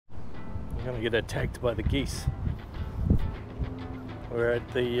I'm going to get attacked by the geese. We're at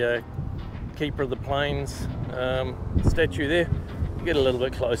the Keeper of the Plains statue there. Get a little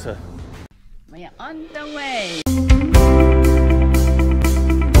bit closer. We are on the way.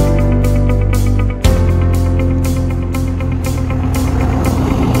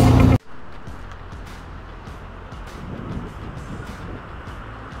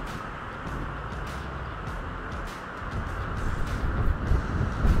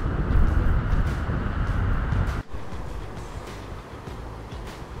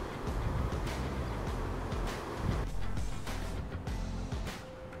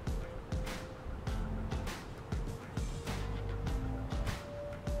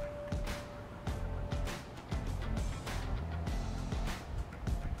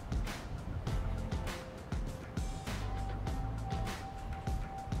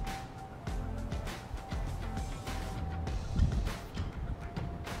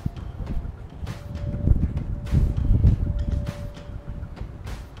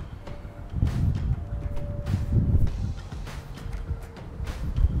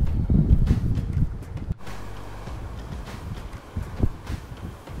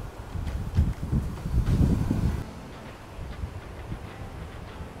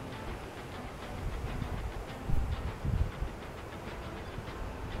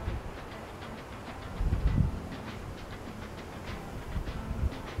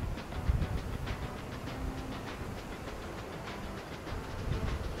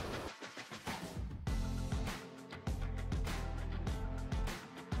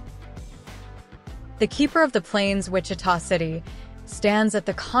 The Keeper of the Plains, Wichita City, stands at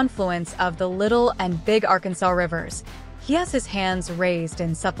the confluence of the Little and Big Arkansas rivers. He has his hands raised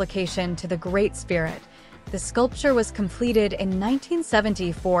in supplication to the Great Spirit. The sculpture was completed in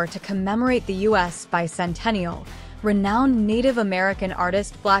 1974 to commemorate the U.S. bicentennial. Renowned Native American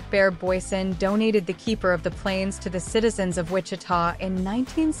artist Black Bear Boysen donated the Keeper of the Plains to the citizens of Wichita in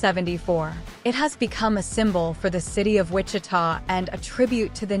 1974. It has become a symbol for the city of Wichita and a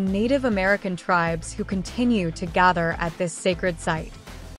tribute to the Native American tribes who continue to gather at this sacred site.